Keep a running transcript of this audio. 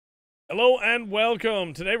Hello and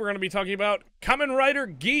welcome. Today we're going to be talking about Kamen Rider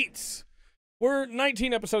Geats. We're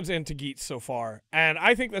 19 episodes into Geats so far, and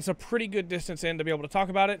I think that's a pretty good distance in to be able to talk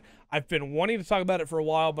about it. I've been wanting to talk about it for a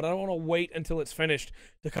while, but I don't want to wait until it's finished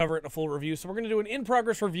to cover it in a full review. So we're going to do an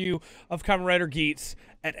in-progress review of Kamen Rider Geats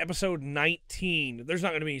at episode 19. There's not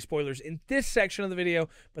going to be any spoilers in this section of the video,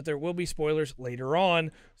 but there will be spoilers later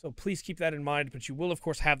on, so please keep that in mind. But you will, of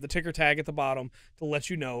course, have the ticker tag at the bottom to let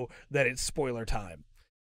you know that it's spoiler time.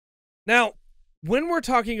 Now, when we're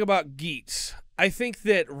talking about Geats, I think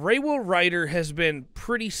that Railway Rider has been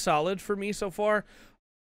pretty solid for me so far.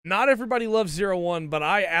 Not everybody loves 01, but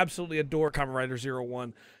I absolutely adore Kamen Rider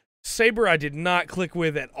 01. Saber I did not click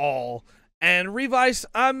with at all. And Revice,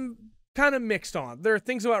 I'm kind of mixed on. There are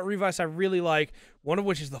things about Revice I really like, one of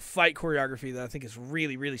which is the fight choreography that I think is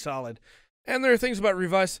really, really solid. And there are things about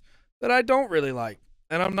Revice that I don't really like.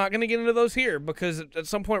 And I'm not going to get into those here, because at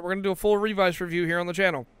some point we're going to do a full Revice review here on the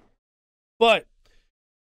channel. But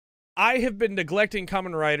I have been neglecting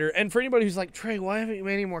Kamen Rider, and for anybody who's like, Trey, why haven't you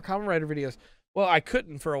made any more Kamen Rider videos? Well, I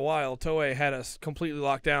couldn't for a while. Toei had us completely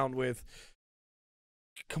locked down with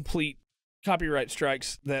complete copyright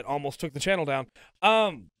strikes that almost took the channel down.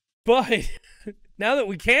 But now that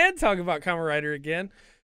we can talk about Kamen Rider again,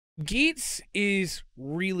 Geats is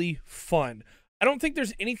really fun. I don't think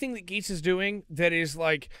there's anything that Geats is doing that is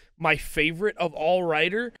like my favorite of all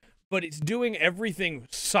Rider, but it's doing everything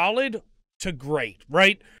solid to great,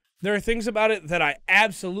 right? There are things about it that I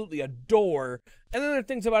absolutely adore, and then there are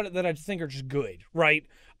things about it that I just think are just good, right?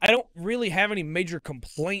 I don't really have any major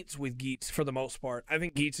complaints with Geats for the most part. I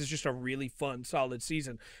think Geats is just a really fun, solid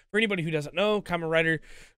season. For anybody who doesn't know, Kamen Rider,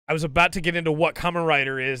 I was about to get into what Kamen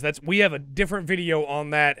Rider is. We have a different video on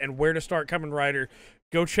that and where to start Kamen Rider.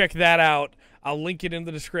 Go check that out. I'll link it in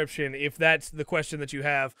the description if that's the question that you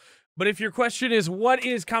have. But if your question is, what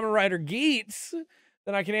is Kamen Rider Geats?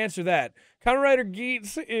 Then I can answer that. Kamen Rider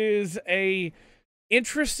Geats is a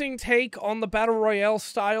interesting take on the Battle Royale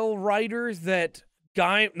style Rider that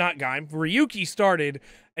Ryuki started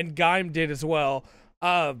and Gaim did as well.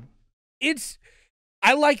 I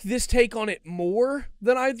like this take on it more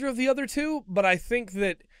than either of the other two, but I think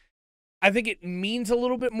it means a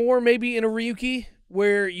little bit more maybe in a Ryuki,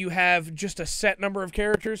 where you have just a set number of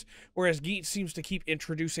characters, whereas Geats seems to keep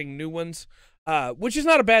introducing new ones, which is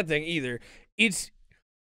not a bad thing either.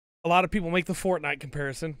 A lot of people make the Fortnite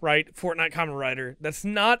comparison, right? Fortnite Kamen Rider. That's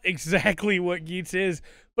not exactly what Geats is,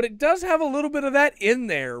 but it does have a little bit of that in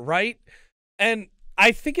there, right? And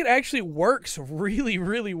I think it actually works really,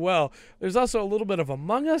 really well. There's also a little bit of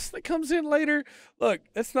Among Us that comes in later. Look,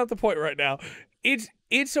 that's not the point right now.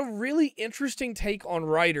 It's a really interesting take on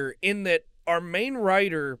Rider in that our main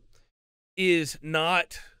Rider is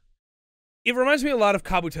not... It reminds me a lot of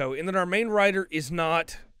Kabuto in that our main Rider is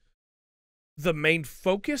not the main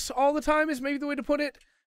focus all the time, is maybe the way to put it,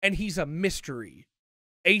 and he's a mystery.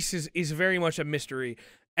 Ace is very much a mystery,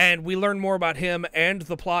 and we learn more about him and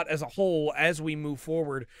the plot as a whole as we move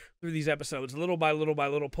forward through these episodes, little by little by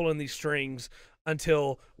little, pulling these strings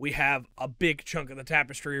until we have a big chunk of the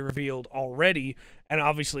tapestry revealed already, and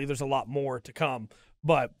obviously there's a lot more to come,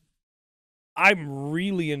 but I'm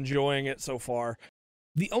really enjoying it so far.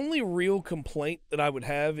 The only real complaint that I would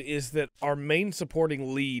have is that our main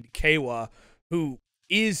supporting lead, Kawa, who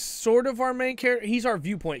is sort of our main character, he's our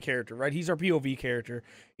viewpoint character, right? He's our POV character,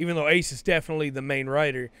 even though Ace is definitely the main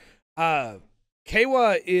writer.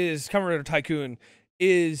 Kawa is, Kamen Rider Tycoon,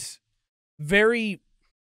 is very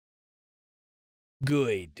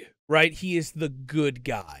good, right? He is the good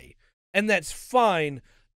guy. And that's fine.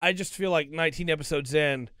 I just feel like 19 episodes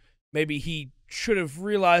in, maybe he should have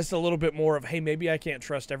realized a little bit more of, hey, maybe I can't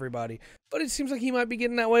trust everybody. But it seems like he might be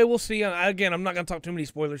getting that way. We'll see. Again, I'm not going to talk too many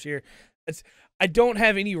spoilers here. I don't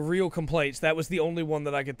have any real complaints. That was the only one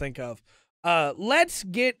that I could think of. Let's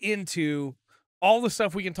get into all the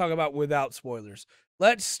stuff we can talk about without spoilers.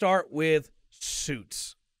 Let's start with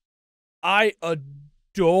suits. I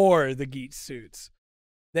adore the Geats suits.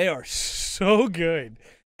 They are so good.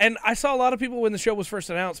 And I saw a lot of people when the show was first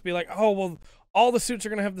announced be like, oh, well, all the suits are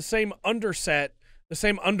going to have the same underset, the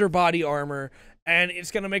same underbody armor, and it's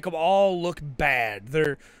going to make them all look bad.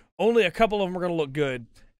 Only a couple of them are going to look good.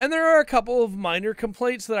 And there are a couple of minor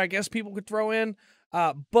complaints that I guess people could throw in,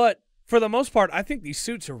 but for the most part, I think these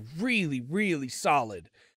suits are really, really solid.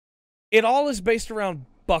 It all is based around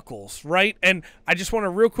buckles, right? And I just want to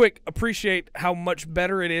real quick appreciate how much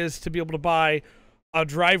better it is to be able to buy a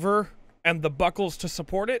driver and the buckles to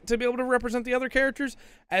support it to be able to represent the other characters,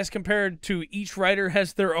 as compared to each rider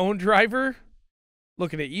has their own driver.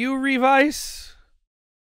 Looking at you, Revice.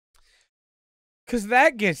 Because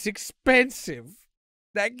that gets expensive.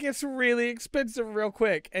 that gets really expensive real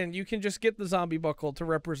quick, and you can just get the zombie buckle to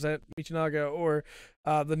represent Michinaga or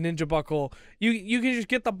the ninja buckle. You can just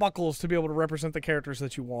get the buckles to be able to represent the characters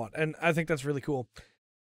that you want, and I think that's really cool.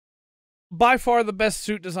 By far, the best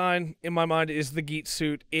suit design in my mind is the Geats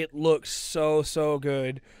suit. It looks so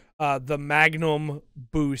good. The Magnum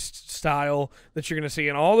boost style that you're going to see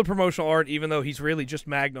in all the promotional art, even though he's really just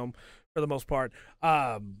Magnum for the most part.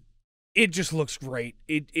 It just looks great.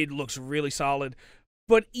 It looks really solid.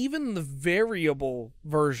 But even the variable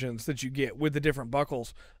versions that you get with the different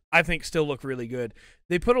buckles, I think still look really good.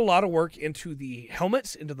 They put a lot of work into the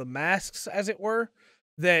helmets, into the masks, as it were,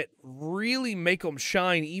 that really make them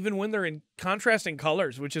shine even when they're in contrasting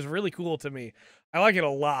colors, which is really cool to me. I like it a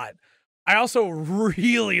lot. I also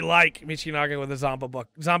really like Michinaga with a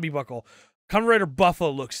zombie buckle. Kamen Rider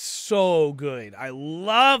Buffalo looks so good. I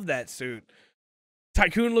love that suit.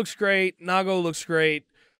 Tycoon looks great. Nago looks great.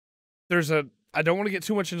 I don't want to get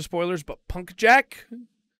too much into spoilers, but Punk Jack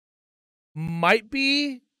might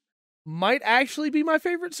actually be my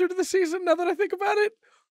favorite suit of the season now that I think about it.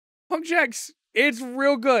 Punk Jack's, it's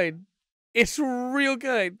real good. It's real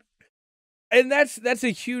good. And that's a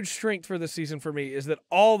huge strength for this season for me, is that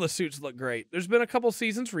all the suits look great. There's been a couple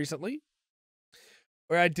seasons recently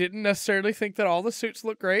where I didn't necessarily think that all the suits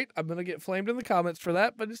look great. I'm going to get flamed in the comments for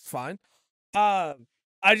that, but it's fine. I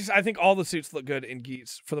think all the suits look good in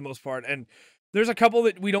Geats for the most part. And there's a couple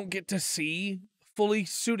that we don't get to see fully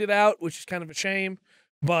suited out, which is kind of a shame.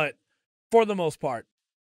 But for the most part,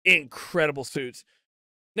 incredible suits.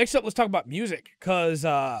 Next up, let's talk about music. Because,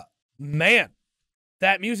 man,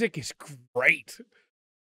 that music is great.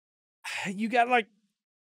 You got, like,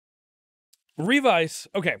 Revice.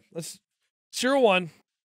 Okay, let's... 01,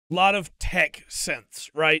 a lot of tech synths,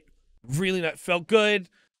 right? Really not... Felt good,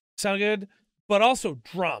 sound good, but also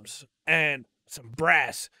drums and some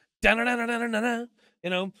brass. Da-na-na-na-na-na-na, you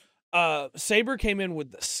know? Saber came in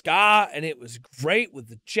with the ska, and it was great with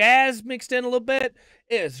the jazz mixed in a little bit.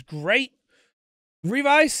 It was great.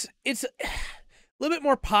 Revice, it's a little bit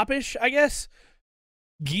more popish, I guess.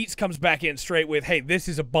 Geats comes back in straight with, hey, this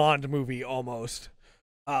is a Bond movie almost.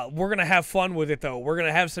 We're going to have fun with it, though. We're going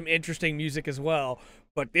to have some interesting music as well.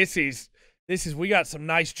 But this is, we got some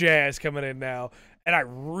nice jazz coming in now. And I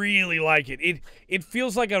really like it. It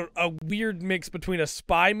feels like a weird mix between a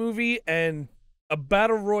spy movie and a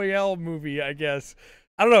battle royale movie, I guess.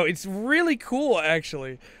 I don't know. It's really cool,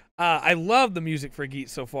 actually. I love the music for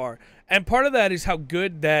Geats so far. And part of that is how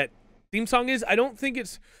good that theme song is. I don't think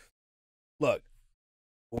it's... Look,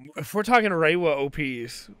 if we're talking Reiwa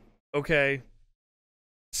OPs, okay,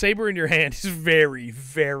 Saber in Your Hand is very,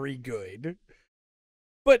 very good.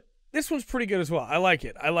 But this one's pretty good as well. I like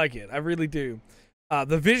it. I really do.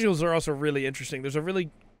 The visuals are also really interesting. There's a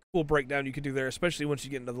really cool breakdown you can do there, especially once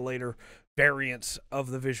you get into the later variants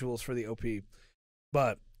of the visuals for the OP.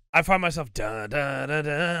 But I find myself dun, dun, dun,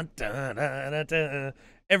 dun, dun, dun, dun,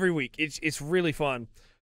 every week. It's really fun.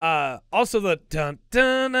 Also the dun,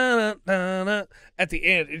 dun, dun, dun, dun, at the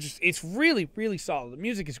end, it's really, really solid. The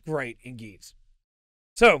music is great in Geats.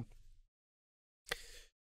 So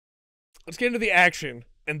let's get into the action,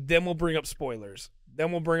 and then we'll bring up spoilers.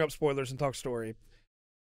 Then we'll bring up spoilers and talk story.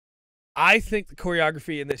 I think the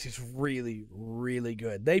choreography in this is really, really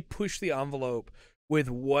good. They push the envelope with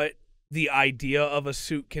what the idea of a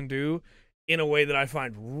suit can do in a way that I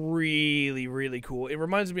find really, really cool. It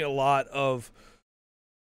reminds me a lot of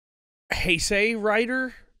Heisei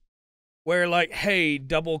Rider, where, like, hey,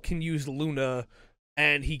 Double can use Luna,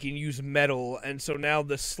 and he can use metal, and so now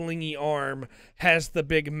the slingy arm has the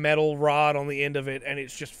big metal rod on the end of it, and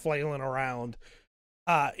it's just flailing around.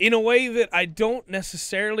 In a way that I don't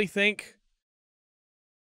necessarily think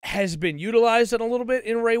has been utilized in a little bit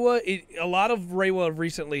in Reiwa. A lot of Reiwa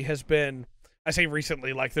recently has been, I say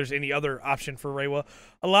recently like there's any other option for Reiwa.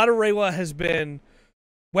 A lot of Reiwa has been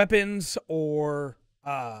weapons or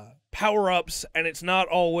power-ups, and it's not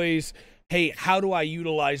always, hey, how do I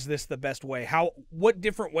utilize this the best way? What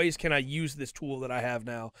different ways can I use this tool that I have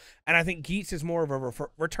now? And I think Geats is more of a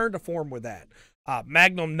return to form with that.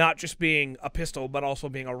 Magnum not just being a pistol, but also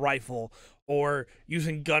being a rifle, or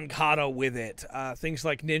using gun kata with it. Things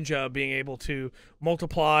like Ninja being able to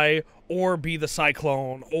multiply, or be the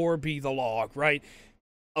Cyclone, or be the Log, right?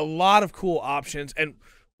 A lot of cool options, and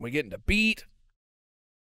when we get into Beat,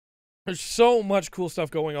 there's so much cool stuff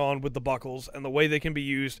going on with the buckles and the way they can be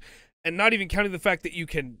used, and not even counting the fact that you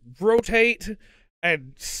can rotate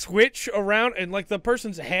and switch around, and like the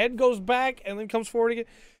person's head goes back and then comes forward again.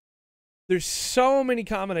 There's so many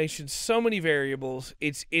combinations, so many variables.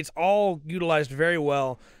 It's all utilized very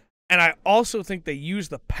well. And I also think they use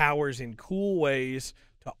the powers in cool ways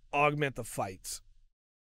to augment the fights.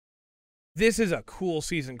 This is a cool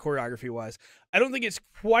season choreography-wise. I don't think it's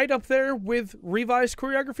quite up there with Revised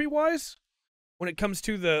choreography-wise when it comes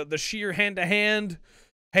to the sheer hand-to-hand.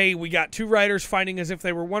 Hey, we got two riders fighting as if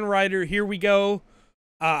they were one rider. Here we go.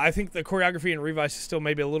 I think the choreography in Revised is still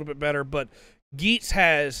maybe a little bit better, but Geats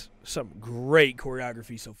has some great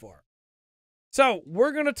choreography so far. So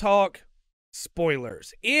we're going to talk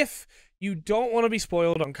spoilers. If you don't want to be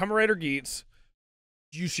spoiled on Kamen Rider Geats,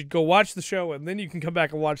 you should go watch the show, and then you can come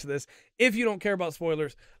back and watch this. If you don't care about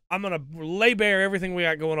spoilers, I'm going to lay bare everything we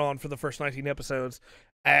got going on for the first 19 episodes,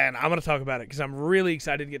 and I'm going to talk about it because I'm really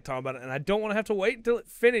excited to get talking about it, and I don't want to have to wait until it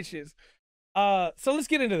finishes. So let's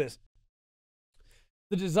get into this.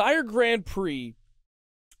 The Desire Grand Prix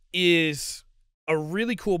is a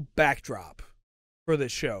really cool backdrop for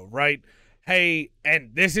this show, right? Hey,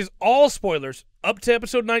 and this is all spoilers up to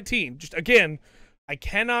episode 19. Just, again, I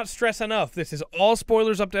cannot stress enough, this is all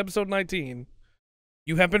spoilers up to episode 19.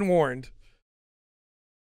 You have been warned.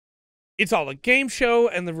 It's all a game show,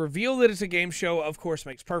 and the reveal that it's a game show, of course,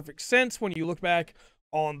 makes perfect sense when you look back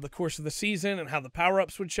on the course of the season and how the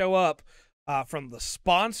power-ups would show up from the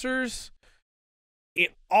sponsors.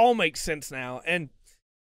 It all makes sense now, and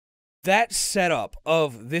that setup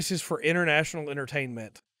of this is for international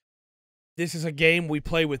entertainment, this is a game we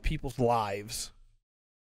play with people's lives,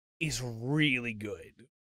 is really good.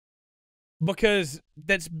 Because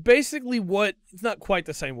that's basically what, it's not quite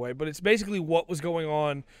the same way, but it's basically what was going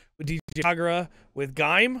on with DJ Kagura, with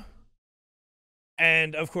Gaim.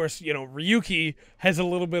 And, of course, you know, Ryuki has a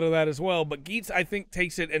little bit of that as well. But Geats, I think,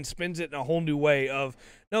 takes it and spins it in a whole new way of,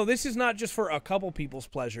 no, this is not just for a couple people's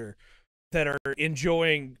pleasure that are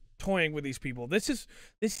enjoying toying with these people. This is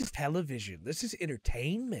television. This is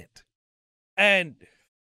entertainment. And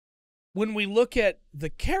when we look at the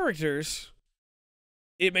characters,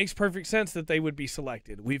 it makes perfect sense that they would be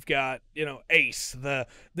selected. We've got, you know, Ace, the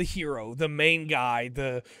hero, the main guy,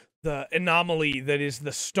 the anomaly that is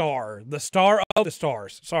the star of the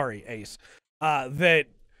stars. Sorry, Ace. That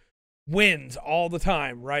wins all the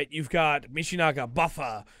time, right? You've got Michinaga,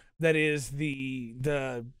 Buffa, that is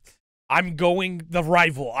the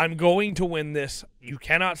rival. I'm going to win this. You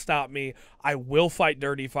cannot stop me. I will fight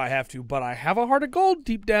dirty if I have to, but I have a heart of gold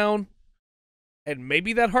deep down. And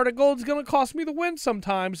maybe that heart of gold is going to cost me the win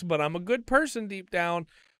sometimes, but I'm a good person deep down.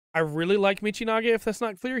 I really like Michinaga, if that's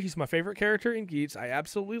not clear. He's my favorite character in Geats. I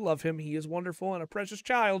absolutely love him. He is wonderful and a precious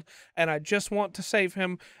child, and I just want to save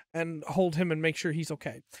him and hold him and make sure he's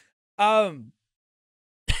okay. Nago,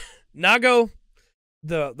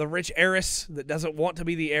 the rich heiress that doesn't want to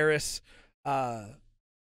be the heiress,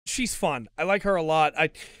 she's fun. I like her a lot.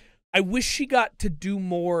 I wish she got to do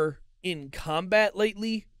more in combat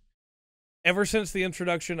lately. Ever since the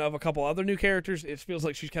introduction of a couple other new characters, it feels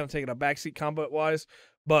like she's kind of taken a backseat combat-wise.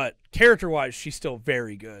 But character-wise, she's still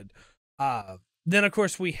very good. Then, of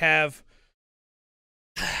course, we have...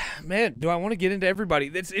 Man, do I want to get into everybody?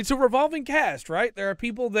 It's a revolving cast, right? There are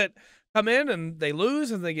people that come in and they lose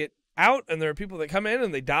and they get out. And there are people that come in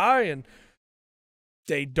and they die and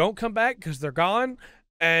they don't come back because they're gone.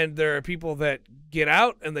 And there are people that get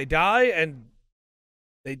out and they die and...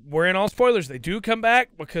 We're in all spoilers. They do come back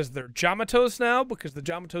because they're Jamatos now, because the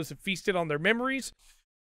Jamatos have feasted on their memories.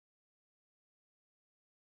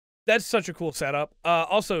 That's such a cool setup.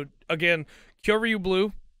 Also, again, Kyoryu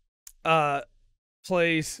Blue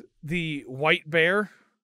plays the white bear.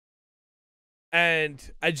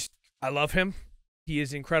 And I love him. He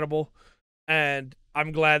is incredible. And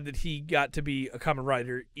I'm glad that he got to be a Kamen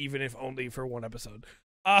Rider, even if only for one episode.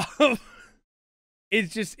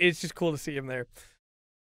 It's just cool to see him there.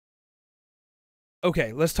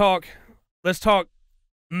 Okay, let's talk. We're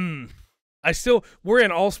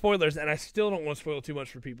in all spoilers, and I still don't want to spoil too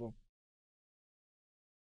much for people.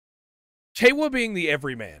 Keiwa being the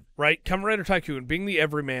everyman, right? Kamen Rider Tycoon being the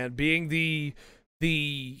everyman, being the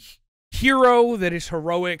hero that is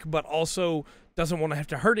heroic, but also doesn't want to have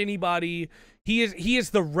to hurt anybody. He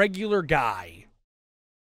is the regular guy.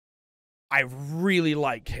 I really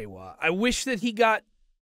like Keiwa. I wish that he got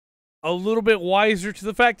a little bit wiser to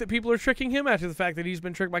the fact that people are tricking him after the fact that he's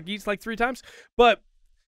been tricked by Geats like 3 times. But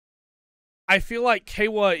I feel like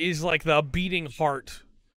Keiwa is like the beating heart,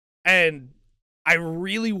 and I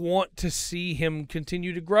really want to see him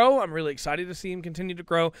continue to grow. I'm really excited to see him continue to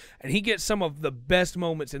grow, and he gets some of the best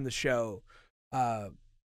moments in the show.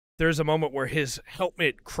 There's a moment where his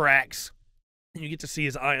helmet cracks, and you get to see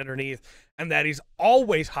his eye underneath, and that is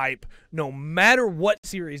always hype, no matter what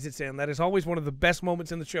series it's in. That is always one of the best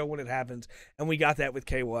moments in the show when it happens, and we got that with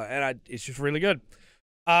Keiwa, and it's just really good.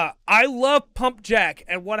 I love Pump Jack,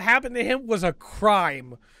 and what happened to him was a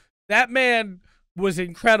crime. That man was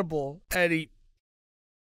incredible, and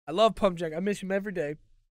I love Pump Jack. I miss him every day.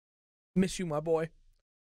 Miss you, my boy.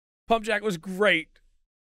 Pump Jack was great.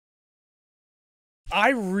 I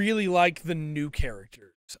really like the new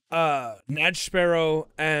characters. Ned Sparrow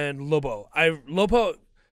and Lobo. I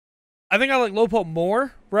think I like Lobo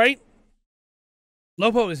more, right?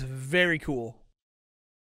 Lobo is very cool.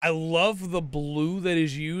 I love the blue that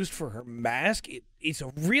is used for her mask. It's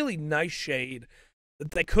a really nice shade.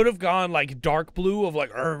 They could have gone like dark blue of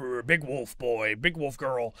like big wolf boy, big wolf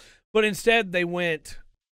girl, but instead they went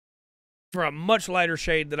for a much lighter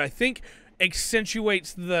shade that I think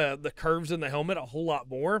accentuates the curves in the helmet a whole lot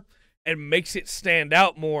more and makes it stand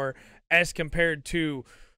out more as compared to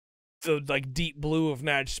the like deep blue of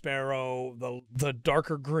Naj Sparrow, the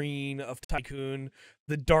darker green of Tycoon,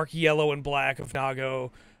 the dark yellow and black of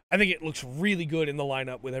Nago. I think it looks really good in the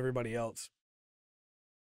lineup with everybody else.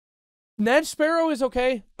 Ned Sparrow is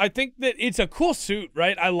okay. I think that it's a cool suit,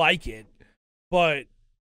 right? I like it. But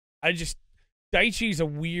Daichi's a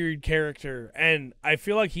weird character, and I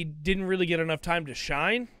feel like he didn't really get enough time to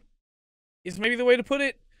shine, is maybe the way to put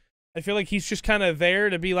it. I feel like he's just kind of there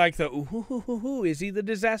to be like the, is he the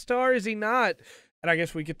disaster? Is he not? And I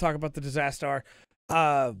guess we could talk about the disaster,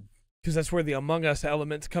 because that's where the Among Us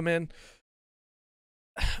elements come in.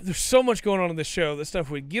 There's so much going on in this show. The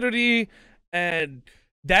stuff with Girori, and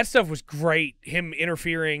that stuff was great. Him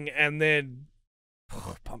interfering, and then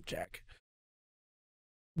Pump Jack.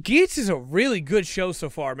 Geats is a really good show so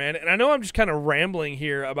far, man. And I know I'm just kind of rambling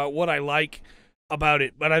here about what I like about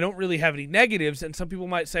it, but I don't really have any negatives. And some people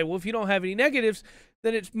might say, well, if you don't have any negatives,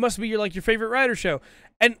 then it must be your favorite Rider show.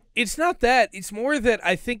 And it's not that. It's more that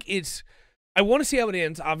I think I want to see how it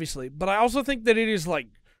ends, obviously, but I also think that it is like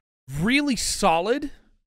really solid.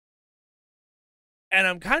 And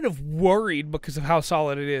I'm kind of worried because of how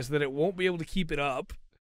solid it is that it won't be able to keep it up.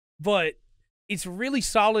 But it's really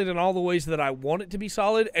solid in all the ways that I want it to be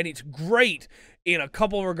solid, and it's great in a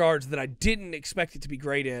couple of regards that I didn't expect it to be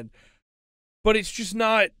great in. But it's just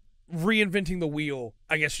not reinventing the wheel,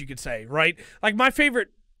 I guess you could say, right? Like, my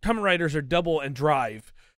favorite Kamen Riders are Double and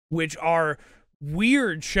Drive, which are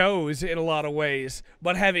weird shows in a lot of ways,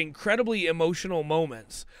 but have incredibly emotional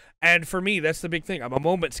moments. And for me, that's the big thing. I'm a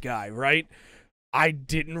moments guy, right? I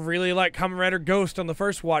didn't really like Kamen Rider Ghost on the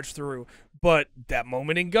first watch through, but that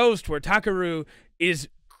moment in Ghost where Takaru is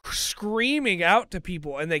screaming out to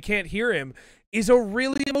people and they can't hear him is a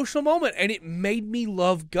really emotional moment, and it made me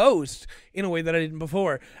love Ghost in a way that I didn't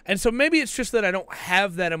before. And so maybe it's just that I don't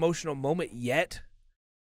have that emotional moment yet.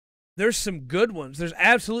 There's some good ones. There's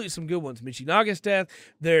absolutely some good ones. Michinaga's death.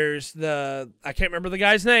 There's I can't remember the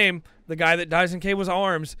guy's name, the guy that dies in Keiwa's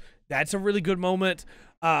arms. That's a really good moment.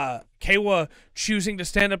 Keiwa choosing to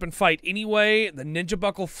stand up and fight anyway, the ninja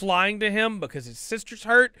buckle flying to him because his sister's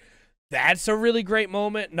hurt. That's a really great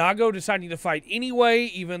moment. Nago deciding to fight anyway,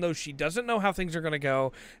 even though she doesn't know how things are going to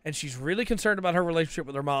go, and she's really concerned about her relationship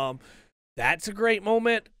with her mom. That's a great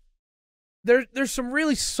moment. There's some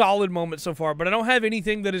really solid moments so far, but I don't have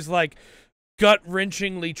anything that is like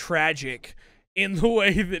gut-wrenchingly tragic in the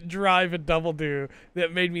way that Drive and Double do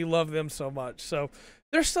that made me love them so much. So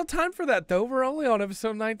there's still time for that, though. We're only on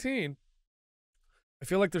episode 19. I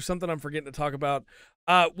feel like there's something I'm forgetting to talk about.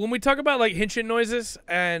 When we talk about like henshin noises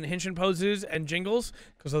and henshin poses and jingles,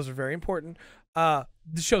 because those are very important, the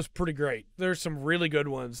show's pretty great. There's some really good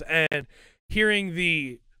ones, and hearing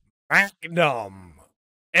the Magnum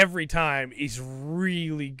every time is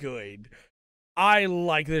really good. I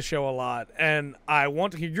like this show a lot, and I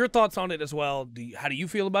want to hear your thoughts on it as well. How do you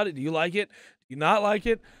feel about it? Do you like it? Do you not like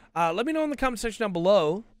it? Let me know in the comment section down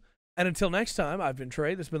below. And until next time, I've been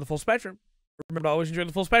Trey. This has been The Full Spectrum. Remember to always enjoy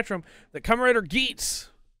the full spectrum that Kamen Rider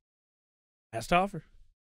Geats has to offer.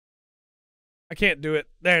 I can't do it.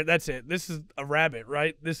 There, that's it. This is a rabbit,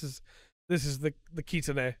 right? This is the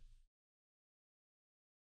kitsune.